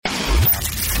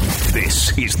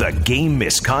This is the Game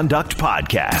Misconduct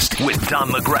Podcast with Don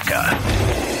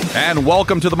LaGreca. And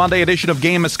welcome to the Monday edition of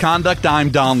Game Misconduct. I'm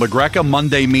Don LaGreca.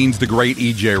 Monday means the great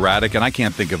E.J. Radick, and I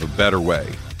can't think of a better way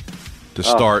to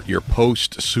start your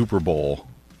post-Super Bowl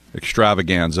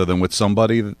extravaganza than with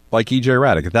somebody like E.J.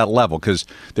 Radick at that level, because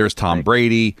there's Tom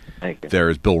Brady,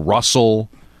 there's Bill Russell,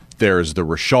 there's the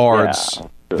Richards,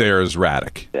 there's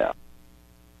Radick.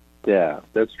 Yeah,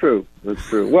 that's true. That's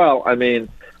true. Well, I mean,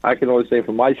 I can always say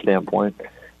from my standpoint,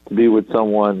 to be with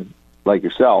someone like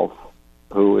yourself,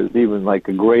 who is even like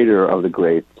a greater of the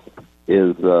greats,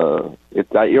 is you're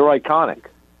iconic,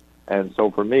 and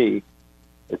so for me,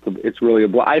 it's really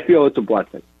I feel it's a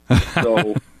blessing.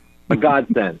 So a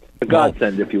godsend,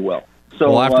 if you will.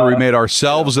 So after we made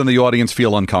ourselves and the audience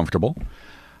feel uncomfortable,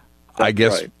 I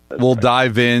guess we'll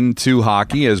dive into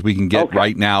hockey as we can get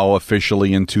right now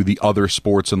officially into the other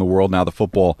sports in the world. Now the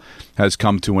football has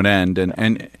come to an end,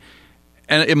 and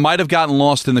it might have gotten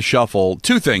lost in the shuffle.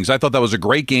 Two things. I thought that was a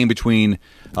great game between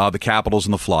the Capitals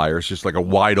and the Flyers, just like a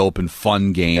wide-open,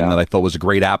 fun game that I thought was a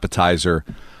great appetizer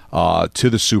to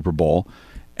the Super Bowl.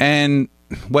 And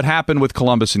what happened with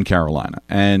Columbus and Carolina,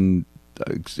 and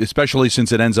especially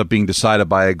since it ends up being decided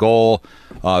by a goal,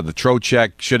 the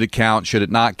Trocheck, should it count, should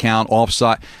it not count,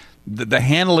 offside. The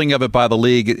handling of it by the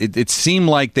league, it seemed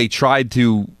like they tried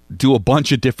to do a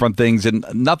bunch of different things and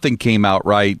nothing came out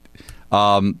right.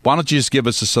 Why don't you just give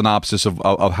us a synopsis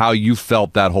of how you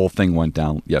felt that whole thing went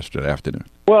down yesterday afternoon?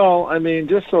 Well, I mean,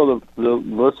 just so the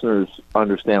listeners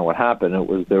understand what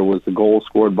happened, there was a goal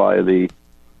scored by the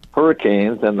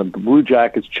Hurricanes, and the Blue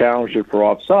Jackets challenged it for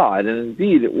offside, and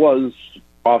indeed it was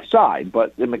offside,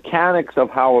 but the mechanics of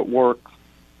how it works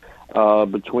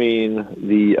between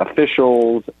the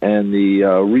officials and the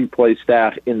replay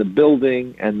staff in the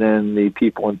building and then the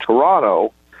people in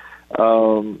Toronto,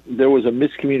 there was a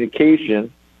miscommunication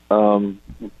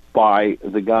by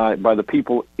the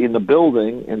people in the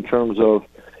building in terms of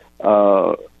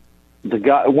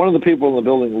one of the people in the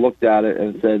building looked at it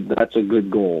and said, "That's a good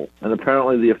goal." And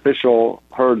apparently the official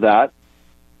heard that,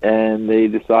 and they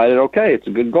decided, okay, it's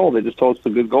a good goal. They just told us it's a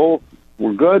good goal.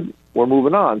 We're good. We're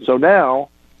moving on. So now,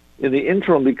 in the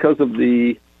interim, because of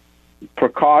the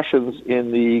precautions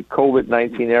in the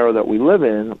COVID-19 era that we live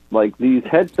in, like these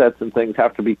headsets and things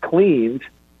have to be cleaned.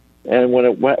 And when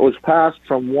it was passed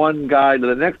from one guy to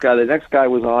the next guy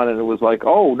was on, and it was like,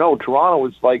 oh, no, Toronto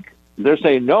was like, they're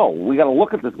saying, no, we got to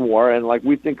look at this more, and like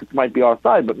we think it might be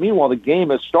offside. But meanwhile, the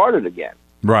game has started again.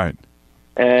 Right.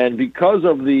 And because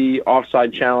of the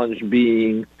offside challenge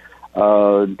being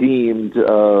deemed,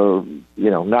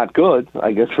 not good,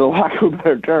 I guess for lack of a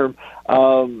better term,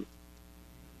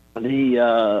 they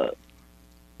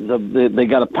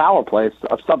got a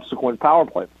subsequent power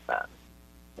play from that.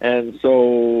 And so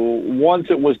once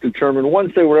it was determined,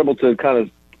 once they were able to kind of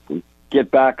get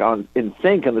back in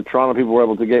sync, and the Toronto people were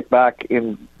able to get back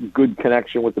in good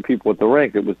connection with the people at the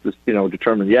rink, it was just,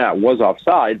 determined, it was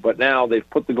offside, but now they've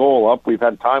put the goal up. We've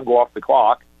had time go off the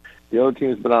clock. The other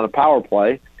team's been on a power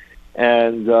play,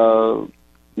 and,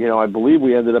 I believe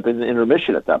we ended up in the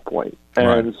intermission at that point.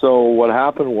 And so what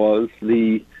happened was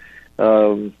the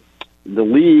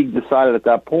league decided at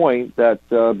that point that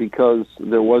because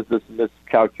there was this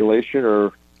miscalculation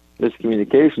or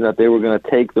miscommunication, that they were going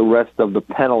to take the rest of the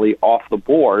penalty off the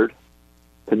board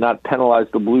to not penalize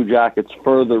the Blue Jackets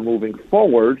further moving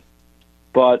forward.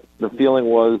 But the feeling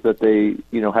was that they,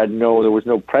 there was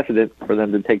no precedent for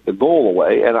them to take the goal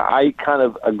away. And I kind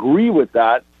of agree with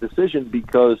that decision,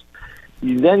 because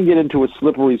you then get into a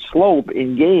slippery slope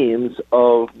in games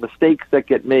of mistakes that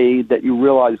get made that you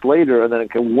realize later, and then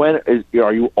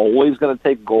are you always going to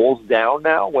take goals down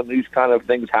now when these kind of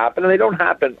things happen? And they don't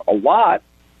happen a lot,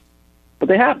 but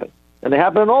they happen. And they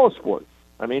happen in all the sports.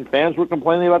 I mean, fans were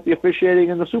complaining about the officiating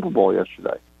in the Super Bowl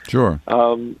yesterday. Sure.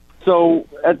 So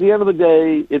at the end of the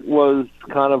day, it was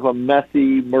kind of a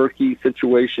messy, murky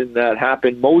situation that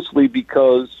happened mostly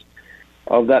because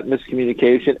of that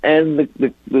miscommunication and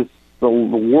the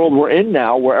world we're in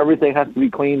now, where everything has to be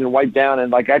cleaned and wiped down,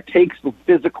 and like that takes the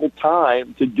physical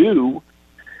time to do.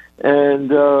 And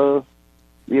the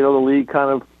league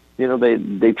kind of,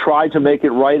 they tried to make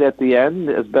it right at the end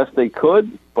as best they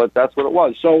could, but that's what it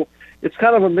was. So it's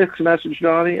kind of a mixed message,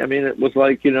 Donnie. I mean, it was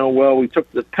like, we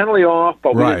took the penalty off,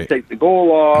 but we didn't take the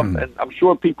goal off. And I'm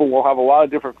sure people will have a lot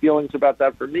of different feelings about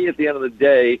that. For me, at the end of the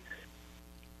day,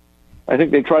 I think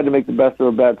they tried to make the best of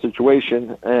a bad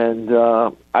situation. And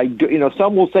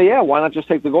some will say, why not just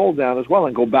take the goal down as well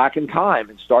and go back in time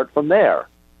and start from there?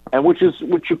 And which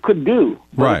you could do.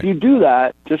 But if you do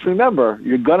that, just remember,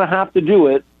 you're going to have to do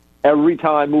it every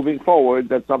time moving forward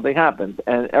that something happens.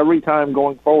 And every time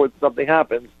going forward something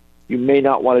happens, you may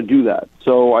not want to do that.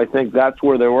 So I think that's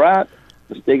where they were at.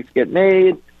 Mistakes get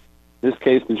made. In this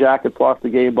case, the Jackets lost the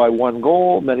game by 1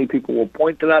 goal. Many people will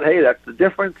point to that. Hey, that's the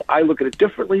difference. I look at it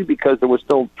differently because there was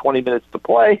still 20 minutes to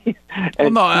play.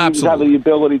 And teams have the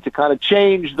ability to kind of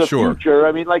change the future.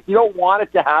 I mean, like, you don't want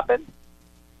it to happen.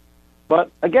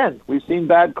 But, again, we've seen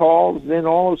bad calls in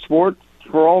all of sports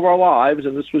for all of our lives,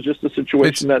 and this was just a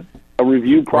situation a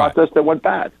review process that went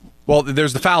bad. Well,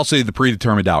 there's the fallacy of the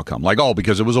predetermined outcome. Like,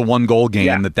 because it was a 1-goal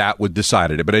game that would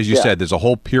decided it. But as you said, there's a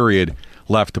whole period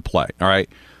left to play, all right?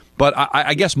 But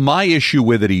I guess my issue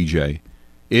with it, EJ,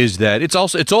 is that it's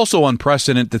also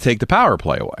unprecedented to take the power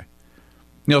play away.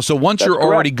 You know, so once you're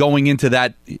already going into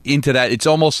that, it's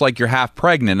almost like you're half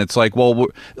pregnant. It's like, well,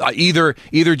 either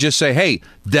just say, hey,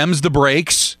 them's the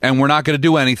breaks, and we're not going to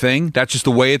do anything. That's just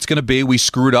the way it's going to be. We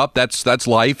screwed up. That's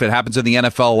life. It happens in the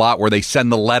NFL a lot where they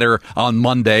send the letter on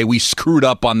Monday. We screwed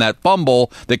up on that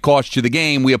fumble that cost you the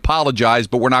game. We apologize,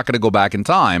 but we're not going to go back in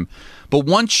time. But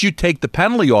once you take the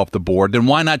penalty off the board, then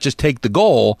why not just take the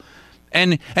goal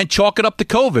and chalk it up to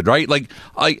COVID, right? Like,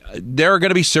 there are going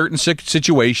to be certain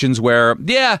situations where,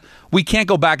 we can't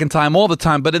go back in time all the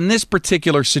time, but in this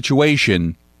particular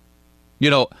situation, you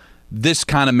know, this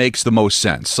kind of makes the most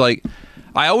sense. Like,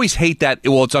 I always hate that,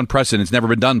 well, it's unprecedented, it's never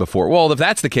been done before. Well, if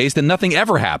that's the case, then nothing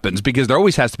ever happens because there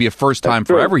always has to be a first time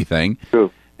for everything.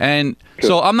 And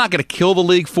so I'm not going to kill the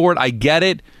league for it. I get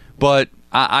it, but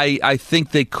I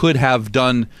think they could have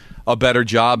done a better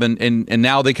job, and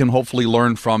now they can hopefully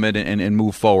learn from it and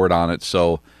move forward on it.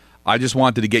 So I just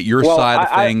wanted to get your side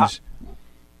of things.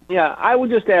 I would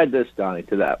just add this, Donnie,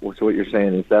 to that. So what you're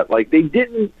saying is that, like, they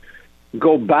didn't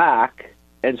go back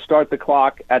and start the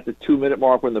clock at the 2-minute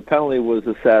mark when the penalty was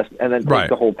assessed and then take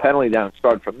the whole penalty down and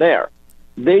start from there.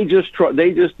 They just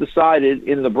decided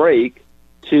in the break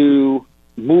to,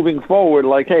 moving forward,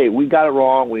 like, hey, we got it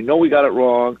wrong. We know we got it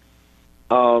wrong.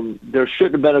 There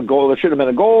shouldn't have been a goal. There should have been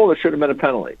a goal. There should have been a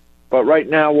penalty. But right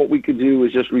now, what we could do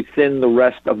is just rescind the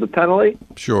rest of the penalty,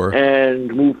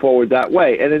 and move forward that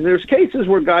way. And then there's cases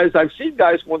where I've seen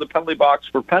guys go in the penalty box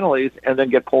for penalties and then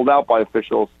get pulled out by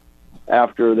officials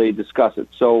after they discuss it.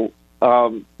 So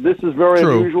this is very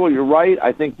unusual. You're right.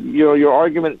 I think your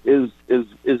argument is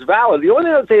valid. The only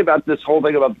thing I'd say about this whole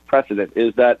thing about the precedent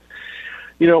is that,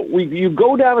 you know, you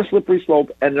go down a slippery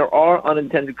slope, and there are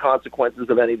unintended consequences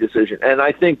of any decision. And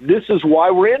I think this is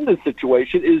why we're in this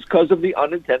situation, is because of the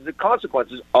unintended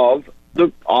consequences of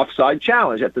the offside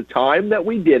challenge. At the time that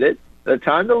we did it, at the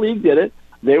time the league did it,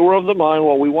 they were of the mind,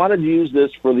 well, we wanted to use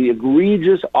this for the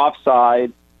egregious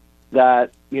offside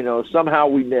that, you know, somehow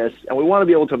we missed, and we want to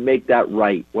be able to make that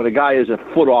right when a guy is a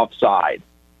foot offside.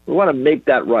 We want to make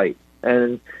that right.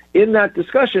 And in that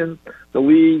discussion, the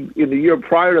league, in the year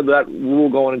prior to that rule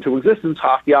going into existence,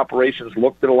 hockey operations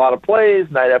looked at a lot of plays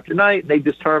night after night, and they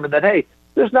determined that, hey,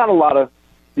 there's not a lot of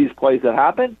these plays that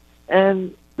happen,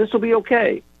 and this will be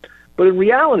okay. But in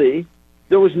reality,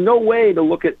 there was no way to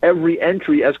look at every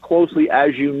entry as closely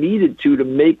as you needed to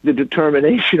make the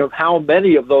determination of how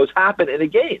many of those happen in a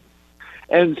game.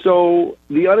 And so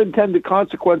the unintended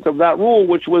consequence of that rule,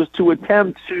 which was to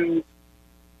attempt to,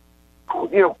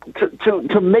 you know,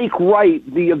 to make right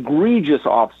the egregious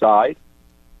offside,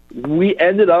 we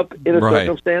ended up in a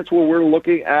circumstance where we're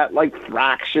looking at like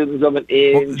fractions of an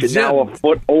inch and now a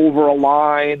foot over a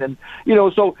line. And, you know,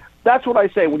 so that's what I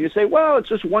say. When you say, well, it's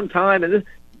just one time, and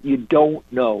you don't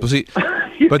know. Well, see,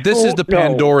 but this is the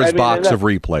Pandora's box of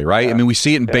replay, right? I mean, we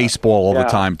see it in baseball all the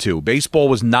time, too. Baseball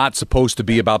was not supposed to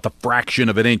be about the fraction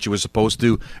of an inch. It was supposed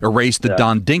to erase the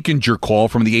Don Dinkinger call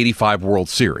from the 85 World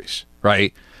Series,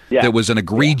 right? There was an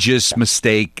egregious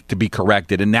mistake to be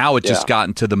corrected, and now it's just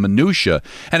gotten to the minutia.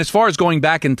 And as far as going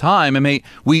back in time, I mean,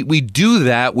 we do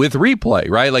that with replay,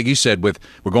 right? Like you said, we're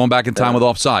going back in time with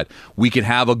offside. We can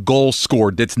have a goal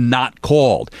scored that's not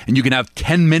called, and you can have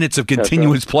 10 minutes of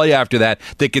continuous play after that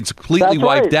gets completely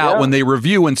wiped out when they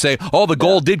review and say, oh, the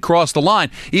goal did cross the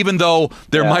line, even though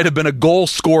there might have been a goal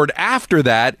scored after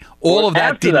that. All of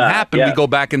that didn't happen. We go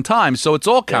back in time, so it's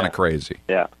all kind of crazy.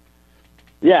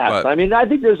 Yeah, I mean, I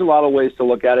think there's a lot of ways to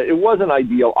look at it. It wasn't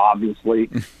ideal, obviously.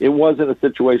 It wasn't a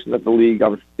situation that the league,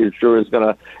 I'm sure, is going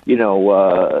to, you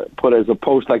know, put as a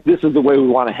post like, this is the way we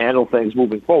want to handle things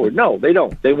moving forward. No, they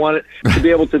don't. They want it to be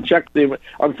able to check.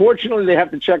 Unfortunately, they have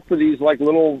to check for these, like,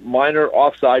 little minor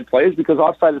offside plays because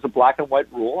offside is a black and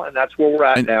white rule, and that's where we're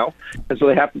at now. And so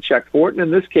they have to check for it. And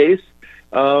in this case,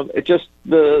 it just,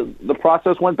 the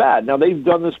process went bad. Now, they've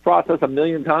done this process a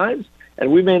million times,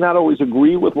 and we may not always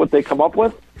agree with what they come up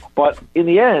with, but in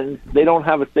the end, they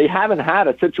haven't had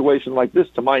a situation like this,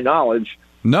 to my knowledge,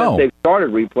 since they've started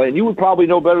replay. And you would probably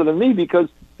know better than me because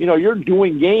you're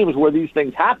doing games where these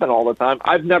things happen all the time.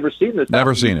 I've never seen this.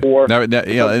 Never seen before. it.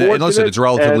 And listen, it's a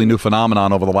relatively new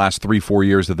phenomenon over the last 3-4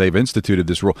 years that they've instituted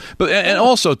this rule. But and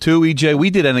also, too, EJ, we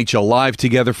did NHL Live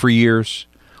together for years,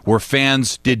 where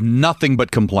fans did nothing but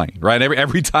complain, right?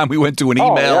 Every time we went to an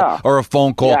email or a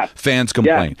phone call, fans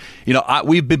complain.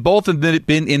 We've both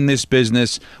been in this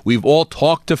business. We've all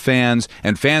talked to fans,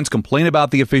 and fans complain about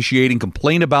the officiating,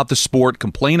 complain about the sport,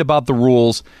 complain about the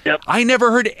rules. Yep. I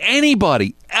never heard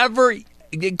anybody ever,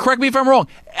 correct me if I'm wrong,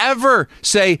 ever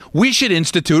say we should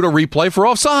institute a replay for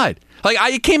offside. Like,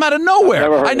 it came out of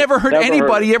nowhere. I never heard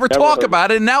anybody ever talk about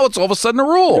it, and now it's all of a sudden a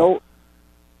rule.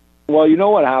 Well, you know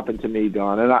what happened to me,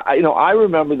 Don, and I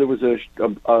remember there was a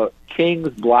Kings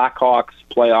Blackhawks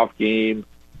playoff game.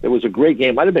 It was a great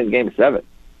game. Might have been Game 7,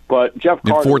 but Jeff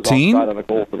Carter was offside on a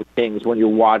goal for the Kings when you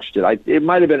watched it. It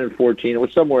might have been in 14. It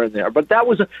was somewhere in there, but that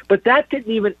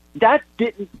didn't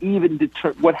even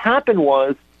deter. What happened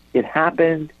was it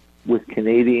happened with a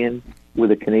Canadian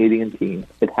team.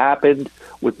 It happened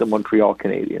with the Montreal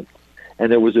Canadiens. And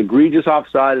there was egregious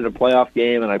offside in a playoff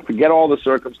game, and I forget all the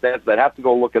circumstances. I'd have to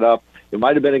go look it up. It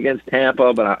might have been against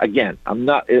Tampa, but I'm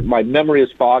not. My memory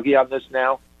is foggy on this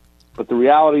now. But the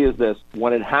reality is this: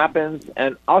 when it happens,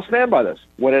 and I'll stand by this,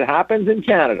 when it happens in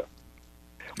Canada,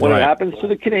 when it happens to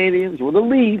the Canadians or the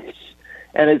Leafs,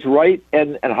 and it's right,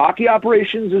 and hockey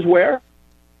operations is where?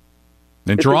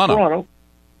 In Toronto.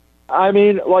 I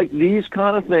mean, like, these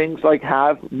kind of things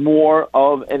have more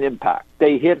of an impact.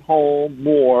 They hit home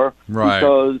more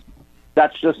because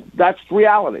that's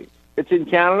reality. It's in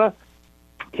Canada.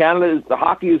 The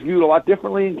hockey is viewed a lot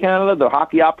differently in Canada. The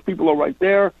hockey ops people are right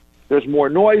there. There's more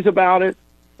noise about it.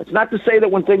 It's not to say that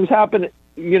when things happen,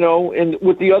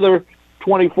 with the other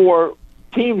 24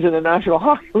 teams in the National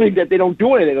Hockey League that they don't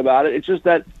do anything about it. It's just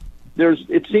that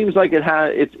it seems like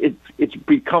it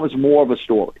becomes more of a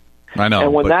story. I know.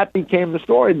 And when that became the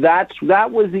story, that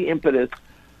was the impetus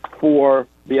for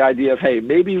the idea of, hey,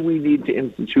 maybe we need to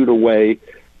institute a way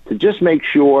to just make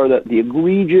sure that the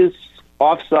egregious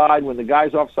offside, when the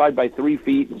guy's offside by 3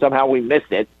 feet and somehow we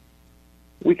missed it,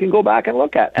 we can go back and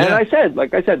look at. And I said,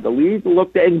 the league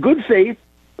looked at, in good faith,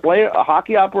 play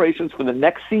hockey operations for the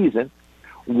next season,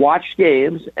 watched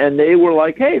games, and they were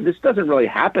like, hey, this doesn't really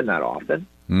happen that often.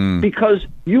 Because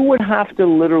you would have to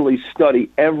literally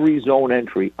study every zone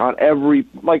entry on every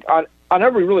play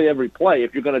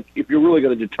if you're really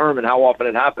going to determine how often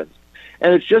it happens.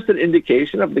 And it's just an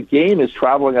indication of the game is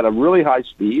traveling at a really high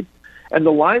speed, and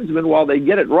the linesmen, while they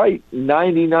get it right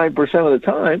 99% of the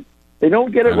time, they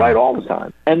don't get it right all the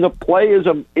time. And the play is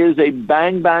a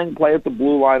bang bang play at the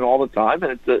blue line all the time,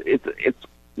 and it's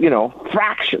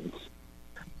fractions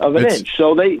of an inch.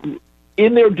 So they,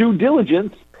 in their due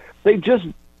diligence,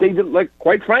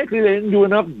 quite frankly, they didn't do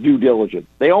enough due diligence.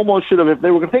 They almost should have, if they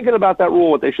were thinking about that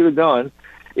rule, what they should have done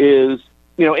is,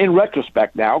 in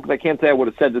retrospect now, because I can't say I would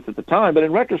have said this at the time, but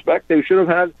in retrospect, they should have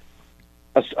had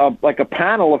a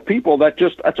panel of people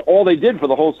that's all they did for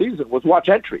the whole season was watch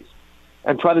entries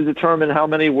and try to determine how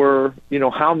many were,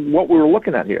 what we were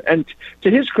looking at here. And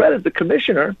to his credit, the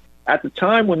commissioner, at the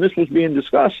time when this was being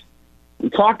discussed, we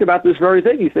talked about this very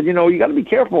thing. He said, you got to be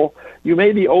careful. You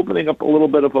may be opening up a little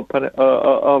bit of a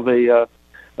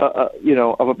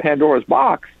Pandora's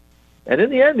box. And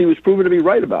in the end, he was proven to be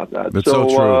right about that. That's so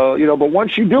true. But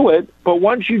once you do it,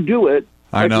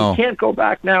 I know. You can't go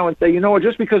back now and say,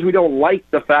 just because we don't like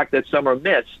the fact that some are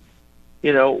missed,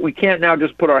 we can't now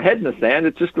just put our head in the sand.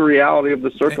 It's just the reality of the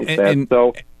circumstance.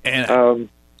 I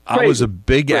was a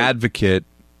big advocate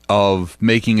of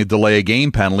making a delay a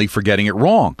game penalty for getting it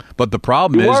wrong. But the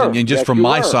problem is, and just from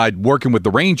my side, working with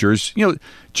the Rangers,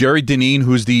 Jerry Dineen,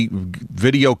 who's the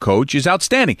video coach, is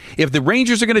outstanding. If the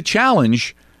Rangers are going to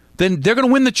challenge, then they're going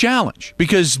to win the challenge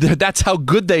because that's how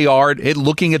good they are at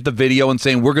looking at the video and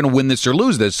saying, we're going to win this or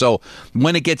lose this. So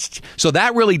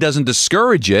that really doesn't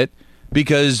discourage it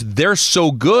because they're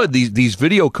so good, these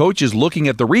video coaches looking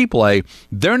at the replay,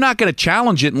 they're not going to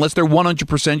challenge it unless they're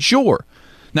 100% sure.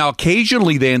 Now,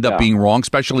 occasionally they end up being wrong,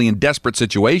 especially in desperate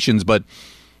situations, but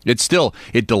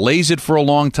it delays it for a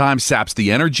long time, saps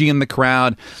the energy in the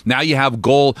crowd. Now you have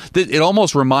goal. It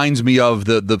almost reminds me of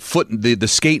the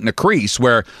skate in the crease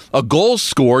where a goal's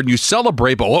scored and you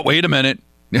celebrate, but wait a minute.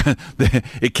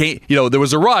 It can't, there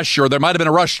was a rush, or there might have been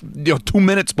a rush 2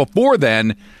 minutes before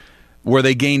then where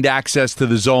they gained access to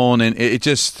the zone, and it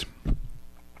just...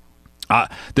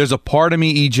 there's a part of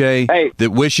me, EJ,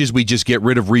 that wishes we just get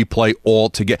rid of replay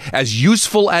altogether. As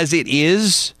useful as it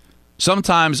is,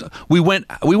 sometimes we went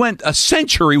a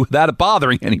century without it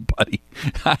bothering anybody.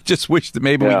 I just wish that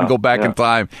maybe we can go back in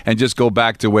time and just go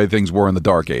back to the way things were in the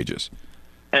dark ages.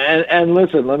 And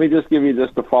listen, let me just give you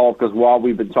just a follow-up, because while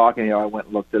we've been talking here, I went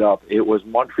and looked it up. It was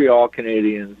Montreal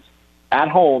Canadiens at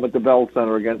home at the Bell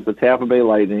Center against the Tampa Bay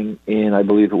Lightning in, I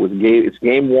believe it's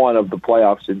game one of the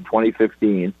playoffs in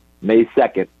 2015, May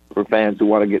 2nd, for fans who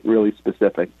want to get really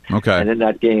specific. Okay. And in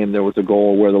that game, there was a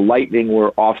goal where the Lightning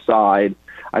were offside.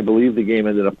 I believe the game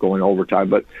ended up going overtime.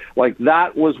 But,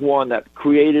 that was one that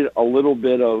created a little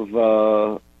bit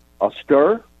of a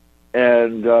stir.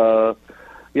 And, and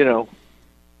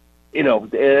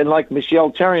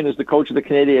Michel Therrien is the coach of the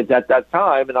Canadiens at that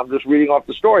time, and I'm just reading off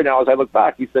the story now as I look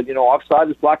back. He said, offside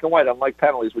is black and white, unlike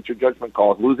penalties, which are judgment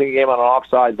calls. Losing a game on an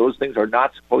offside, those things are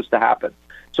not supposed to happen.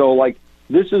 So,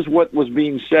 this is what was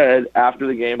being said after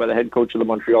the game by the head coach of the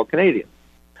Montreal Canadiens.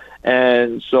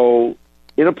 And so,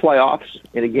 in a playoffs,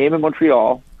 in a game in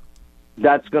Montreal,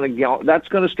 that's going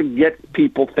to get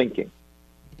people thinking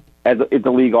at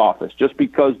the league office, just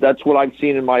because that's what I've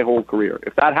seen in my whole career.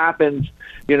 If that happens,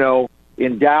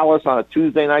 in Dallas on a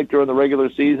Tuesday night during the regular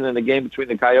season in the game between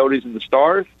the Coyotes and the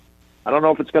Stars, I don't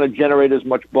know if it's going to generate as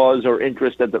much buzz or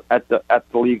interest at the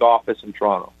league office in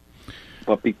Toronto.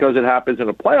 But because it happens in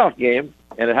a playoff game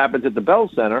and it happens at the Bell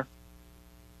Center,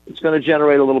 it's going to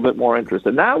generate a little bit more interest.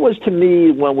 And that was, to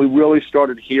me, when we really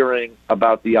started hearing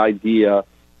about the idea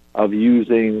of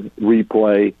using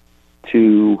replay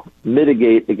to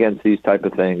mitigate against these type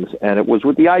of things. And it was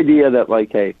with the idea that,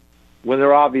 hey, when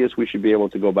they're obvious, we should be able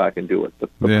to go back and do it. The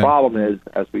problem is,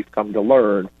 as we've come to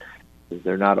learn, is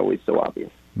they're not always so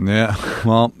obvious. Yeah,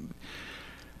 well,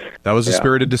 that was a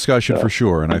spirited discussion for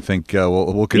sure, and I think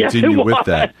we'll continue with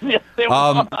that. Yes, it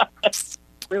was.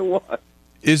 It was.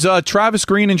 Is Travis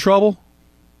Green in trouble?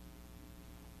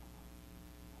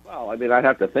 Well, I'd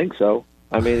have to think so.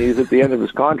 He's at the end of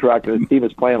his contract, and his team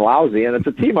is playing lousy, and it's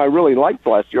a team I really liked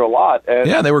last year a lot. And,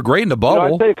 yeah, they were great in the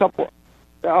bubble. I'd say a couple.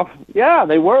 Yeah,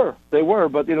 they were. They were,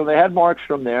 but they had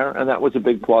Markstrom there, and that was a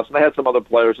big plus. And they had some other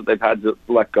players that they've had to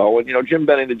let go. And Jim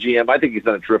Benning, the GM, I think he's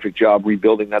done a terrific job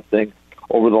rebuilding that thing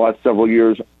over the last several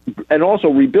years, and also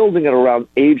rebuilding it around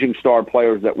aging star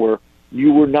players that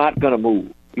you were not going to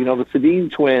move. The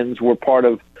Sedin twins were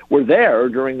there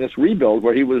during this rebuild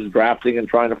where he was drafting and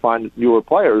trying to find newer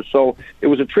players. So it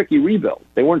was a tricky rebuild.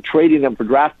 They weren't trading them for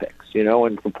draft picks,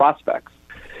 and for prospects.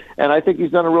 And I think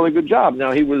he's done a really good job.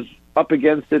 Now, he was up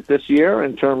against it this year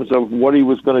in terms of what he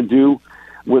was going to do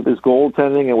with his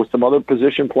goaltending and with some other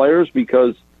position players,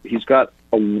 because he's got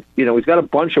a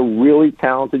bunch of really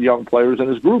talented young players in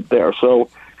his group there. So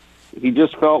he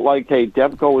just felt like, hey,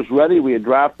 Demko was ready. We had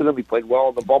drafted him. He played well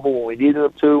in the bubble when we needed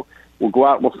him to. We'll go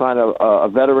out and we'll sign a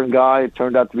veteran guy. It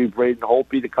turned out to be Braden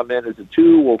Holtby to come in as a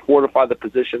 2. We'll fortify the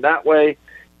position that way.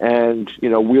 And,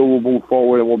 we'll move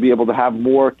forward, and we'll be able to have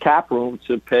more cap room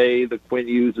to pay the Quinn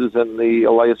Hugheses and the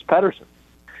Elias Pettersson.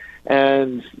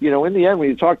 And, in the end, when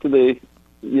you talk to the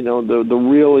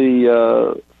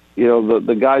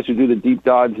guys who do the deep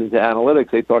dives into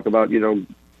analytics, they talk about,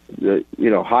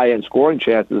 high-end scoring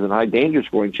chances and high-danger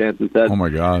scoring chances. That, oh, my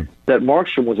God. That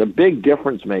Markstrom was a big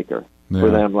difference maker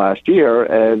for them last year.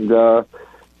 And,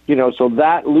 so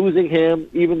that losing him,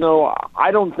 even though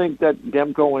I don't think that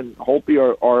Demko and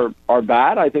Holtby are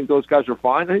bad, I think those guys are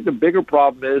fine. I think the bigger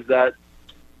problem is that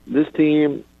this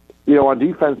team, on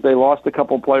defense, they lost a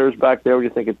couple players back there. You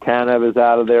think Tanev is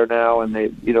out of there now, and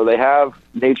they have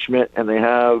Nate Schmidt and they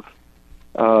have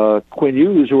Quinn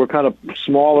Hughes, who are kind of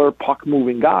smaller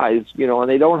puck-moving guys, and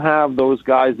they don't have those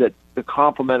guys that the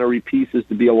complementary pieces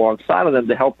to be alongside of them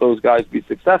to help those guys be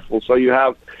successful. So you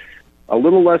have a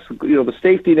little less, the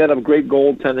safety net of great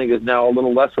goaltending is now a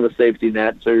little less of a safety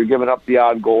net, so you're giving up the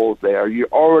odd goals there. You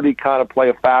already kind of play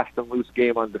a fast and loose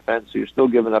game on defense, so you're still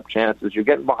giving up chances. You're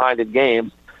getting behind in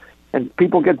games, and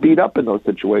people get beat up in those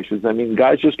situations.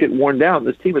 Guys just get worn down.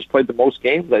 This team has played the most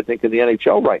games, I think, in the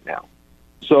NHL right now.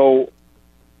 So,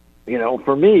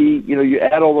 for me, you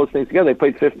add all those things together. They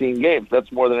played 15 games.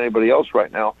 That's more than anybody else right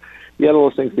now. You add all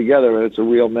those things together, and it's a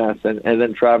real mess. And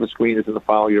then Travis Green is in the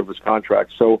final year of his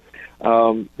contract. So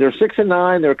they're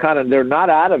 6-9. They're not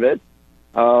out of it.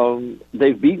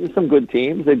 They've beaten some good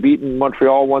teams. They've beaten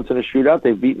Montreal once in a shootout.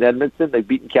 They've beaten Edmonton. They've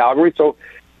beaten Calgary. So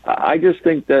I just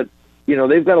think that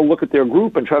they've got to look at their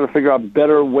group and try to figure out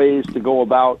better ways to go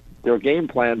about their game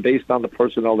plan based on the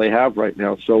personnel they have right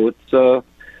now. So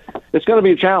it's going to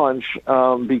be a challenge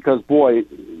because, boy,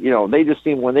 they just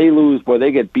seem, when they lose, boy,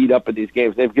 they get beat up in these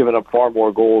games. They've given up far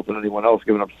more goals than anyone else,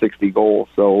 giving up 60 goals.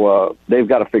 So they've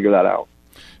got to figure that out.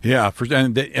 Yeah,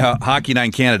 Hockey Night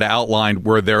in Canada outlined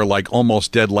where they're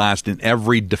almost dead last in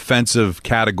every defensive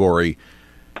category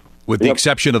with the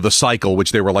exception of the cycle,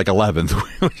 which they were like 11th.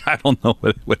 I don't know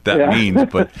what that means,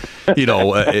 but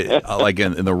like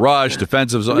in the rush,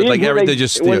 defensive zone, like everything.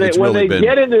 When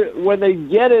they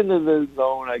get into the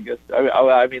zone, I guess.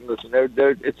 I mean, listen,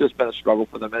 it's just been a struggle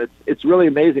for them, and it's really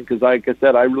amazing because, like I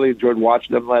said, I really enjoyed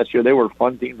watching them last year. They were a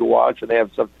fun team to watch, and they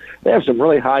have some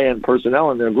really high end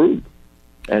personnel in their group,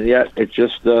 and yet it's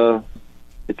just.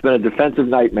 It's been a defensive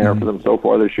nightmare for them so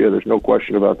far this year. There's no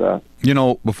question about that.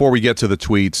 Before we get to the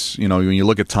tweets, when you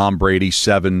look at Tom Brady,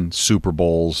 7 Super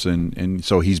Bowls, and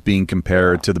so he's being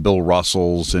compared to the Bill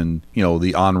Russells and,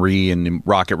 the Henry and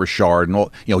Rocket Richard and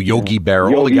all, Yogi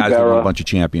Berra, all the guys that won a bunch of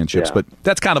championships. Yeah. But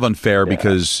that's kind of unfair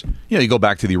because, you go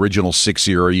back to the original 6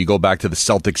 era, you go back to the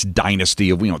Celtics dynasty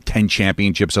of, 10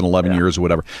 championships in 11 years or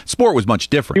whatever. Sport was much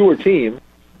different. Fewer teams.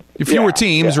 Fewer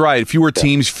teams, right. Fewer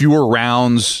teams, fewer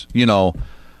rounds,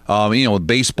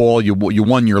 baseball, you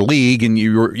won your league and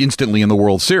you were instantly in the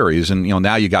World Series, and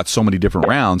now you got so many different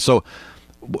rounds. So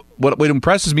what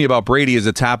impresses me about Brady is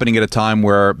it's happening at a time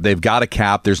where they've got a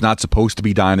cap. There's not supposed to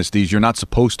be dynasties. You're not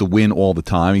supposed to win all the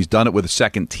time. He's done it with a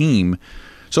second team.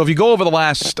 So if you go over the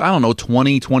last,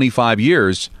 20, 25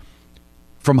 years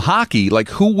from hockey, like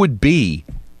who would be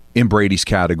in Brady's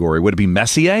category? Would it be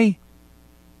Messier?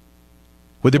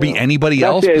 Would there be anybody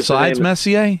else besides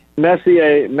Messier?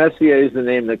 Messier is the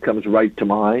name that comes right to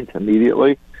mind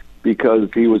immediately because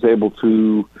he was able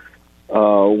to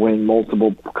win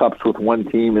multiple cups with one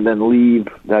team and then leave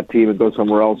that team and go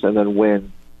somewhere else and then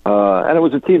win. And it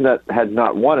was a team that had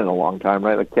not won in a long time,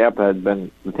 right? Like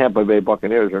the Tampa Bay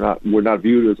Buccaneers were not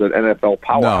viewed as an NFL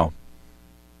powerhouse.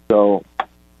 No.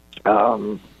 So,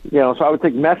 so I would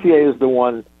think Messier is the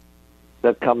one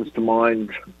that comes to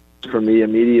mind for me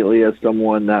immediately as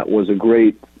someone that was a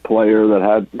great player that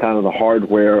had kind of the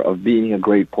hardware of being a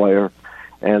great player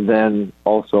and then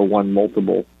also won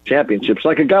multiple championships.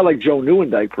 Like a guy like Joe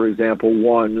Nieuwendyk, for example,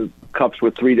 won cups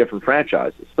with 3 different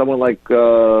franchises. Someone like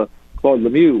Claude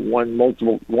Lemieux won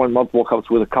multiple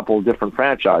cups with a couple of different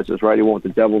franchises, right? He won with the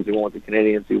Devils, he won with the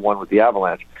Canadiens, he won with the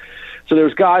Avalanche. So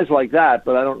there's guys like that,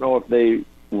 but I don't know if they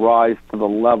rise to the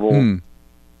level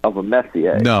of a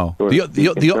Messier. No.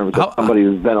 Somebody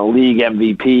who's been a league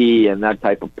MVP and that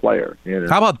type of player.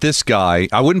 How about this guy?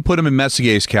 I wouldn't put him in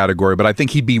Messier's category, but I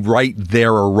think he'd be right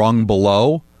there a rung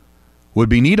below, would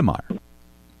be Niedermeyer.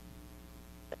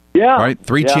 Yeah. Right?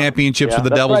 3 championships with the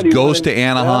Devils, goes to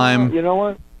Anaheim. You know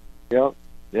what? Yep.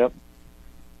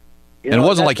 And it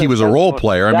wasn't like he was a role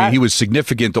player. I mean, he was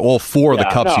significant to all 4 of the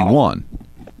cups he won.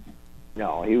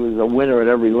 No, he was a winner at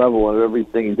every level of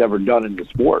everything he's ever done in the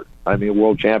sport. I mean,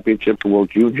 World Championships,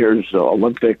 World Juniors,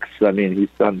 Olympics. I mean, he's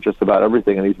done just about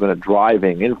everything, and he's been a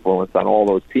driving influence on all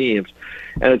those teams.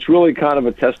 And it's really kind of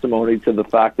a testimony to the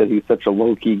fact that he's such a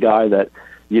low-key guy that,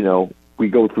 we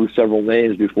go through several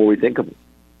names before we think of him.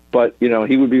 But,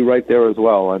 he would be right there as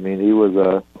well. I mean, he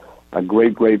was a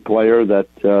great, great player that,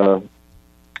 that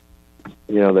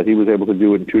he was able to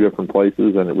do in 2 different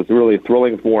places, and it was really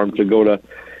thrilling for him to go to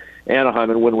Anaheim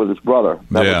and win with his brother.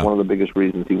 That was one of the biggest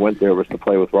reasons he went there, was to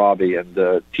play with Robbie,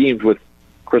 and teamed with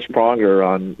Chris Pronger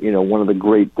on, one of the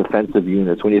great defensive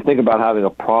units. When you think about having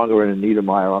a Pronger and a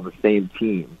Niedermeyer on the same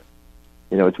team,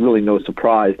 it's really no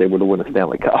surprise they would have won a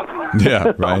Stanley Cup.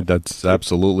 Yeah, right. That's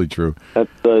absolutely true.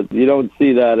 You don't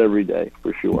see that every day,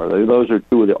 for sure. Those are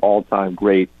 2 of the all-time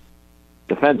great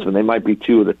defensemen. They might be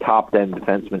 2 of the top-10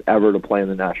 defensemen ever to play in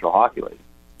the National Hockey League,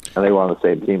 and they were on the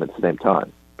same team at the same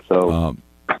time. So...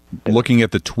 looking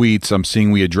at the tweets, I'm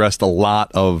seeing we addressed a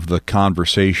lot of the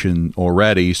conversation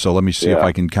already, so let me see if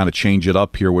I can kind of change it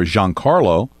up here with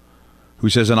Giancarlo, who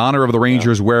says, in honor of the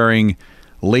Rangers wearing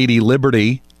Lady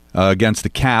Liberty against the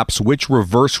Caps, which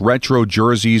reverse retro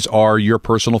jerseys are your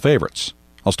personal favorites?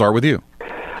 I'll start with you.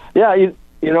 Yeah,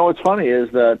 what's funny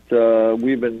is that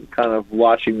we've been kind of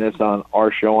watching this on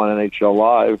our show on NHL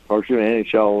Live, or shooting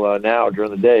NHL Now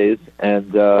during the days,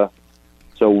 and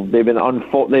so they've been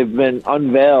unveiled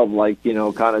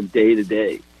kind of day to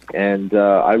day. And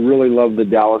I really love the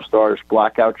Dallas Stars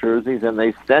blackout jerseys, and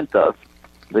they sent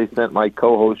my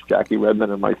co-host Jackie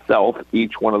Redmond and myself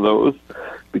each one of those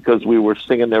because we were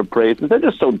singing their praises. They're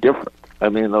just so different. I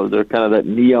mean, they're kind of that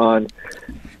neon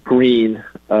green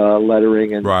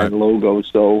lettering and logo.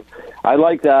 So I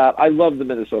like that. I love the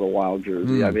Minnesota Wild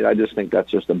jersey. I mean, I just think that's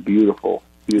just a beautiful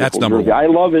That's number jersey. 1. I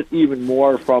love it even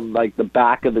more from the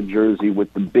back of the jersey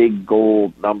with the big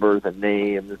gold numbers and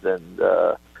names, and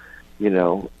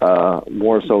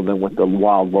more so than with the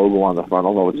Wild logo on the front.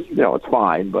 Although it's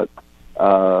fine, but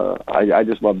I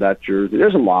just love that jersey.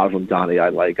 There's a lot of them, Donnie, I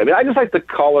like. I mean, I just like the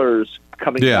colors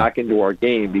coming back into our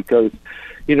game because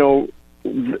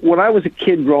when I was a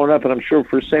kid growing up, and I'm sure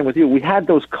for the same with you, we had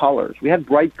those colors. We had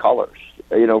bright colors,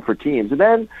 for teams. And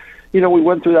then, we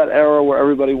went through that era where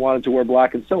everybody wanted to wear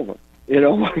black and silver.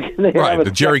 Right,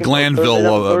 the Jerry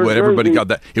Glanville, when everybody got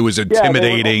that. It was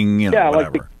intimidating,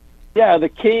 whatever. The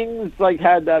Kings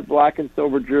had that black and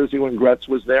silver jersey when Gretz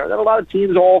was there. And then a lot of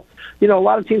teams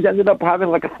ended up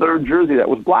having a third jersey that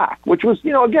was black, which was,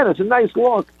 again, it's a nice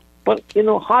look. But,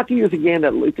 hockey is a game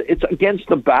that it's against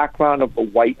the background of the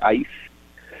white ice.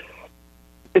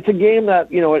 It's a game that,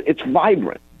 it's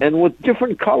vibrant. And with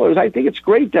different colors, I think it's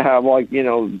great to have,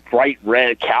 bright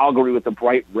red, Calgary with the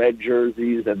bright red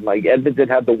jerseys, and, Edmonton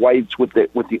had the whites with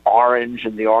the orange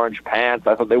and the orange pants.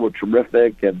 I thought they were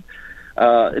terrific. And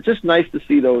it's just nice to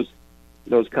see those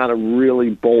kind of really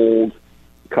bold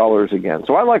colors again.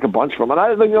 So I like a bunch of them. And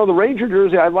I think, the Ranger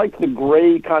jersey, I like the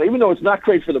gray kind of, even though it's not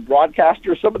great for the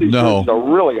broadcasters, some of these jerseys are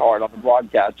really hard on the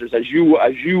broadcasters, as you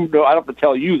know. I don't have to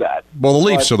tell you that. Well, the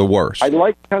Leafs are the worst. I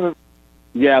like the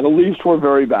Leafs were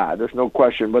very bad. There's no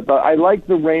question. But I like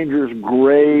the Rangers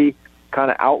gray kind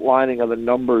of outlining of the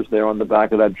numbers there on the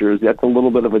back of that jersey. That's a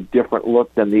little bit of a different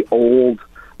look than the old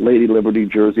Lady Liberty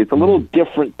jersey. It's a little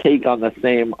different take on the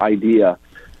same idea.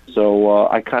 So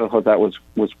I kind of thought that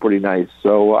was pretty nice.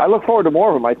 So I look forward to more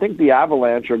of them. I think the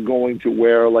Avalanche are going to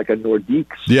wear a Nordiques.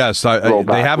 Yes,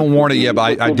 they haven't worn it yet,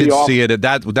 but I did see it.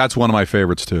 That's one of my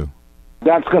favorites too.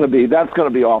 That's going to be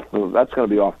off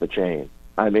the chain.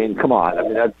 I mean, come on. I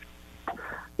mean, that's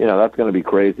going to be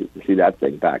crazy to see that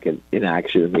thing back in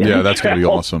action. Yeah, that's going to be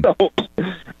awesome. So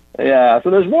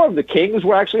there's more of the Kings.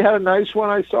 We actually had a nice one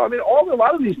I saw. I mean, a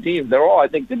lot of these teams, I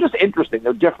think they're just interesting.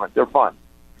 They're different. They're fun.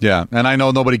 Yeah, and I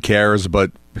know nobody cares, but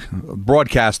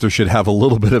broadcasters should have a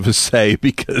little bit of a say,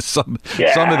 because some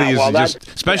of these,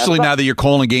 especially now that you're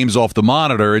calling games off the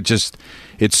monitor, it's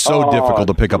so difficult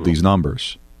to pick up these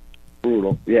numbers.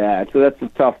 Brutal. Yeah, so that's a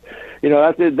tough.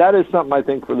 That is something I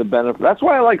think for the benefit. That's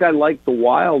why I like the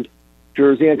Wild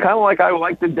jersey, and kind of I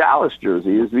like the Dallas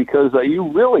jersey, is because you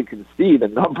really can see the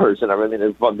numbers and everything.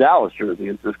 It's Dallas jersey.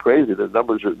 It's just crazy. The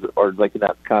numbers are in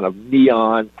that kind of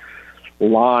neon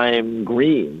lime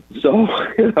green. So,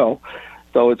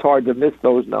 so it's hard to miss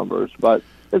those numbers, but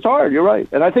it's hard. You're right.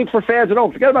 And I think for fans at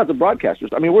home, forget about the broadcasters.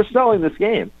 I mean, we're selling this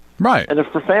game. Right. And if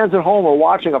for fans at home are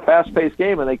watching a fast-paced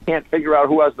game and they can't figure out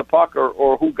who has the puck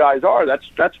or who guys are,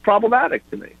 that's problematic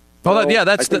to me. Well,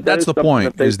 that's the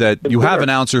point, is that you have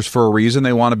announcers for a reason.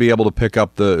 They want to be able to pick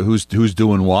up the who's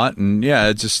doing what, and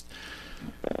it's just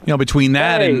between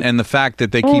that and the fact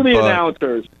that they keep the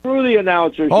announcers,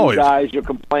 you guys, you're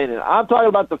complaining. I'm talking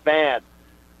about the fans.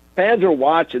 Fans are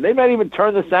watching. They might even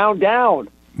turn the sound down.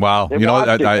 Wow,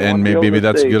 and maybe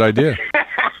that's a good idea.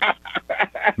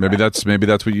 Maybe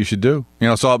that's what you should do.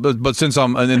 So but since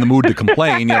I'm in the mood to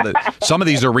complain, some of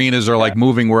these arenas are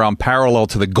moving where I'm parallel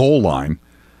to the goal line.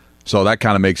 So that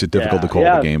kind of makes it difficult to call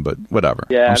the game, but whatever.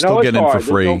 Yeah, I'm still getting in for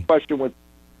free. There's no question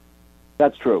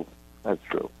that's true.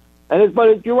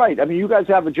 But you're right. I mean, you guys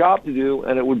have a job to do,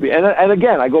 and it would be. And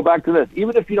again, I go back to this.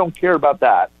 Even if you don't care about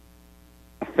that,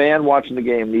 a fan watching the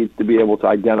game needs to be able to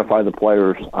identify the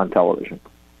players on television.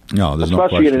 No, there's no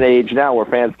question. Especially in an age now where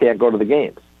fans can't go to the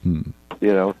games.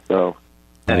 So.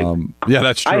 Anyway.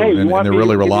 That's true, and they're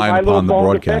really relying upon the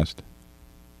broadcast.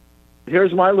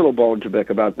 Here's my little bone to pick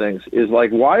about things, is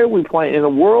why are we playing in a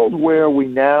world where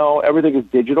everything is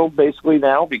digital basically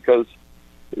now, because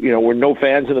we're no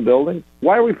fans in the building?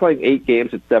 Why are we playing 8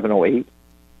 games at 7:08?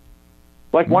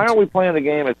 Why aren't we playing a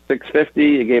game at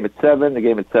 6:50, a game at 7, a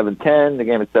game at 7:10, a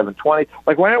game at 7:20?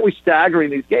 Why aren't we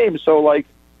staggering these games so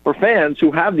for fans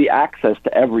who have the access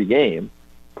to every game,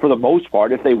 for the most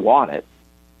part, if they want it,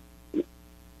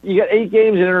 you got 8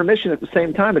 games in intermission at the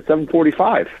same time at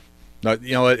 7:45.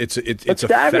 It's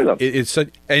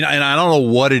and I don't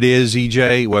know what it is,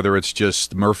 EJ, whether it's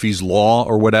just Murphy's Law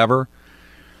or whatever,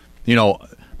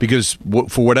 because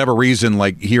for whatever reason,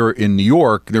 here in New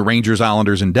York, the Rangers,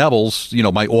 Islanders, and Devils,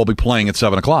 might all be playing at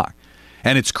 7:00.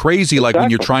 And it's crazy,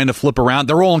 when you're trying to flip around,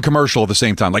 they're all in commercial at the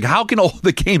same time. How can all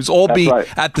the games be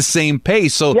at the same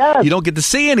pace? So you don't get to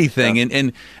see anything. Yeah.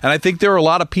 And I think there are a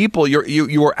lot of people.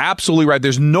 You are absolutely right.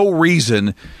 There's no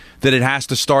reason that it has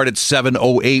to start at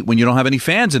 7:08 when you don't have any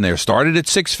fans in there. Start it at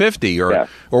 6:50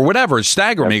 or whatever.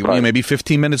 Stagger maybe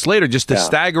 15 minutes later, just to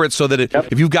stagger it so that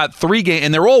if you've got 3 games,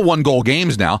 and they're all 1-goal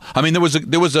games now. I mean, there was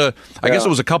a I guess it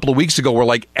was a couple of weeks ago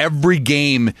where every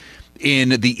game in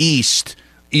the East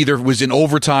either was in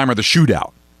overtime or the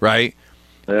shootout, right?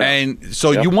 Yeah. And so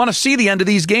you want to see the end of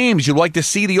these games. You like to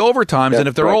see the overtimes, and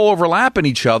if they're all overlapping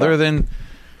each other, then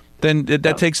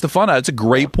that takes the fun out. It's a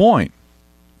great point.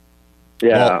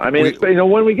 Yeah, Well, I mean,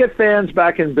 when we get fans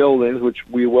back in buildings, which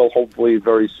we will hopefully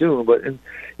very soon, but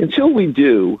until we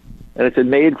do, and it's a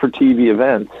made-for-TV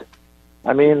event,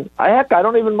 I mean, I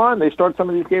don't even mind. They start some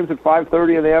of these games at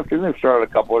 5:30 in the afternoon. They've started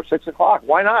a couple or 6 o'clock.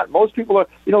 Why not? Most people are.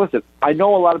 Listen. I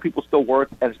know a lot of people still work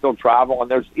and still travel,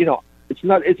 and there's, it's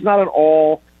not an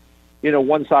all,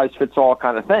 one size fits all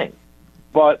kind of thing.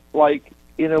 But like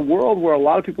in a world where a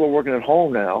lot of people are working at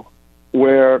home now,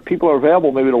 where people are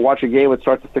available maybe to watch a game that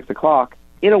starts at 6 o'clock,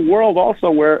 in a world also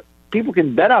where people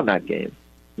can bet on that game.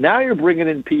 Now you're bringing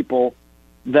in people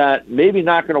that maybe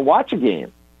not going to watch a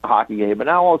hockey game, but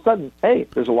now all of a sudden, hey,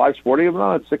 there's a live sporting event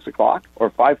on at 6 o'clock or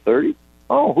 5:30.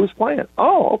 Oh, who's playing?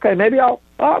 Oh, okay, maybe I'm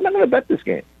not going to bet this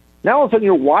game. Now all of a sudden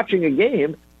you're watching a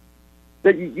game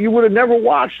that you would have never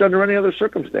watched under any other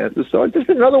circumstances. So it's just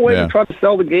another way to try to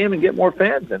sell the game and get more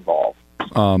fans involved.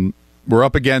 We're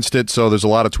up against it, so there's a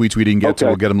lot of tweets we didn't get to.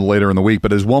 We'll get them later in the week. But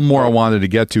there's one more I wanted to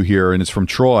get to here, and it's from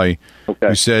Troy,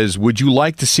 who says, would you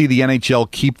like to see the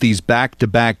NHL keep these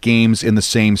back-to-back games in the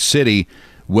same city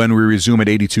when we resume an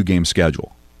 82-game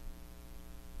schedule?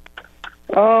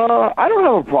 I don't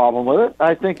have a problem with it.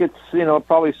 I think it's, it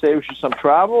probably saves you some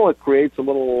travel. It creates a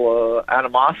little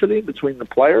animosity between the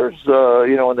players,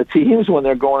 and the teams when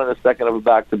they're going in a second of a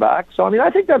back-to-back. So, I mean,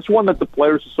 I think that's one that the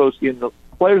Players Association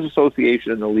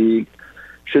and the league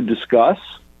should discuss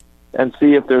and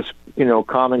see if there's,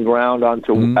 common ground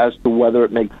as to whether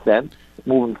it makes sense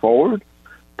moving forward.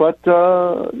 But,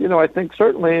 I think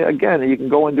certainly, again, you can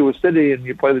go into a city and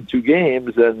you play the 2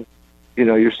 games and,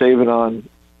 you're saving on,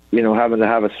 having to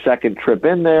have a second trip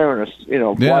in there and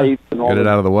flight and all get it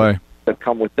out of the way that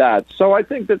come with that. So I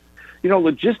think that,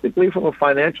 logistically from a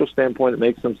financial standpoint, it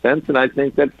makes some sense. And I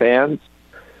think that fans,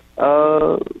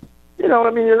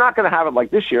 you're not going to have it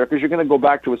like this year because you're going to go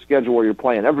back to a schedule where you're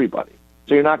playing everybody.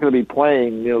 So you're not going to be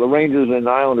playing, the Rangers and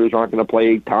Islanders aren't going to play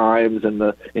 8 times,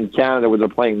 and in Canada where they're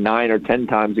playing 9 or 10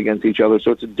 times against each other.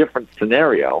 So it's a different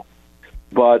scenario.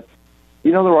 But,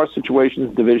 there are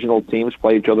situations divisional teams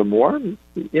play each other more. And,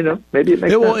 maybe it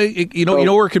makes sense. You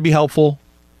know where it could be helpful?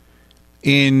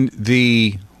 In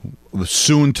the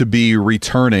soon-to-be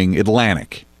returning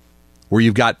Atlantic, where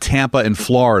you've got Tampa and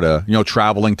Florida,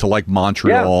 traveling to like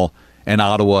Montreal and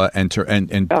Ottawa and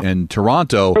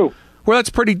Toronto. True. Well, that's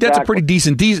a pretty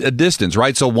decent distance,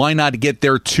 right? So why not get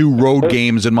their 2 road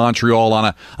games in Montreal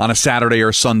on a Saturday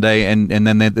or Sunday, and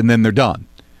then they're done.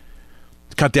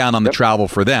 Cut down on the travel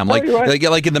for them. Like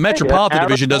in the Metropolitan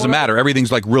Division, doesn't matter.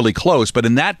 Everything's like really close. But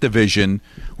in that division,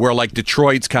 where like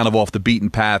Detroit's kind of off the beaten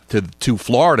path to the 2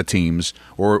 Florida teams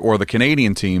or the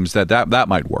Canadian teams, that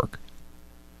might work.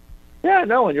 Yeah,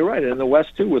 no, and you're right. And in the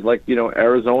West too, with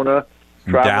Arizona,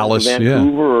 Dallas, to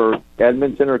Vancouver, or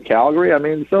Edmonton, or Calgary. I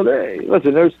mean, so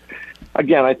there's.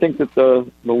 Again, I think that the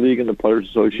league and the Players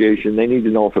Association, they need to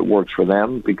know if it works for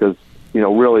them because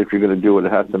really, if you're going to do it,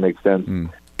 it has to make sense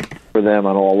for them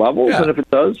on all levels. Yeah. And if it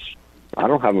does, I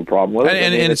don't have a problem with it.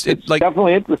 And it's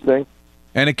definitely interesting.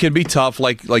 And it can be tough.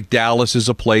 Like Dallas is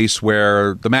a place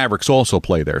where the Mavericks also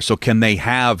play there. So can they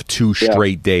have 2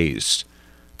 straight days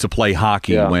to play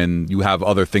hockey when you have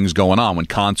other things going on, when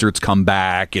concerts come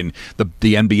back and the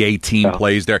NBA team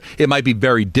plays there? It might be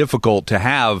very difficult to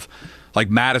have like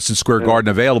Madison Square Garden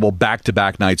available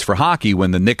back-to-back nights for hockey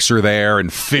when the Knicks are there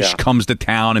and Fish comes to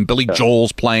town and Billy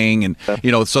Joel's playing. And,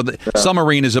 so some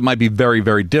arenas it might be very,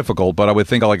 very difficult, but I would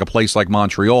think of like a place like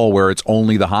Montreal where it's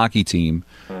only the hockey team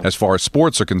as far as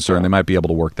sports are concerned, they might be able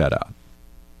to work that out.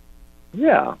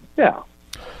 Yeah.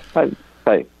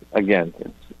 Again,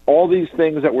 all these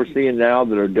things that we're seeing now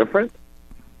that are different,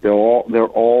 they're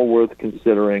all worth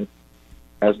considering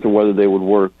as to whether they would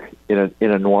work in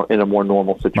a more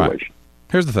normal situation. Right.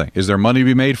 Here's the thing: is there money to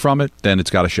be made from it? Then it's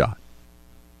got a shot.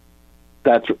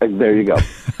 There you go.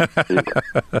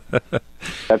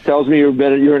 That tells me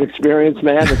you're an experienced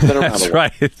man that's been around. That's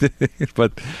right.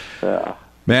 But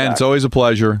man, it's always a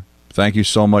pleasure. Thank you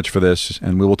so much for this,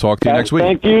 and we will talk to you next week.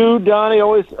 Thank you, Donnie.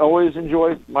 Always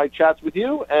enjoy my chats with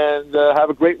you, and have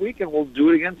a great week, and we'll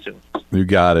do it again soon. You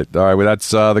got it. All right, well,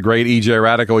 that's the great E.J.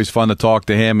 Hradek. Always fun to talk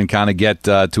to him and kind of get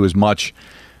to as much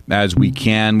as we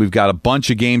can. We've got a bunch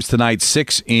of games tonight,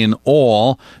 6 in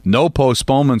all. No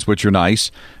postponements, which are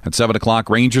nice. At 7 o'clock,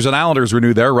 Rangers and Islanders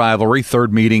renew their rivalry.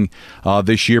 3rd meeting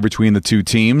this year between the 2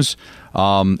 teams.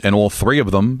 and all three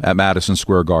of them at Madison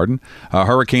Square Garden.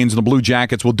 Hurricanes and the Blue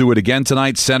Jackets will do it again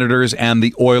tonight. Senators and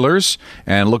the Oilers.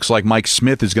 And it looks like Mike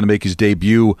Smith is going to make his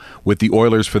debut with the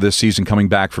Oilers for this season, coming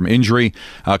back from injury.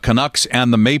 Canucks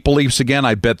and the Maple Leafs again.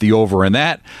 I bet the over in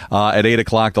that. At 8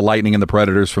 o'clock, the Lightning and the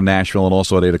Predators from Nashville, and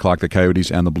also at 8 o'clock, the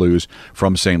Coyotes and the Blues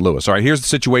from St. Louis. All right, here's the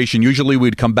situation. Usually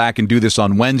we'd come back and do this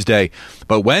on Wednesday,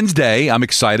 but Wednesday, I'm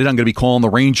excited. I'm going to be calling the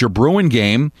Ranger-Bruin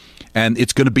game, and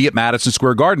it's going to be at Madison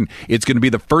Square Garden. It's going to be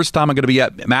the first time I'm going to be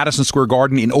at Madison Square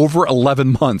Garden in over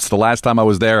 11 months. The last time I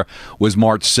was there was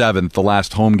March 7th, the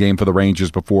last home game for the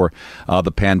Rangers before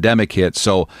the pandemic hit.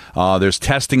 So there's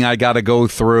testing I got to go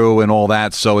through and all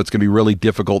that, so it's going to be really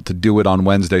difficult to do it on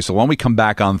Wednesday. So when we come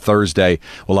back on Thursday,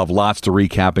 we'll have lots to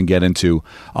recap and get into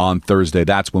on Thursday.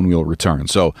 That's when we'll return.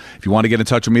 So if you want to get in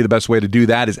touch with me, the best way to do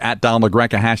that is at Don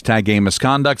LaGreca, hashtag Game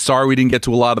Misconduct. Sorry we didn't get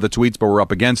to a lot of the tweets, but we're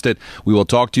up against it. We will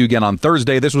talk to you again on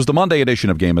Thursday. This was the Monday edition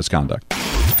of Game Misconduct.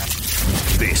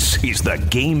 This is the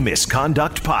Game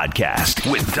Misconduct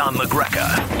Podcast with Don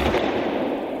LaGreca.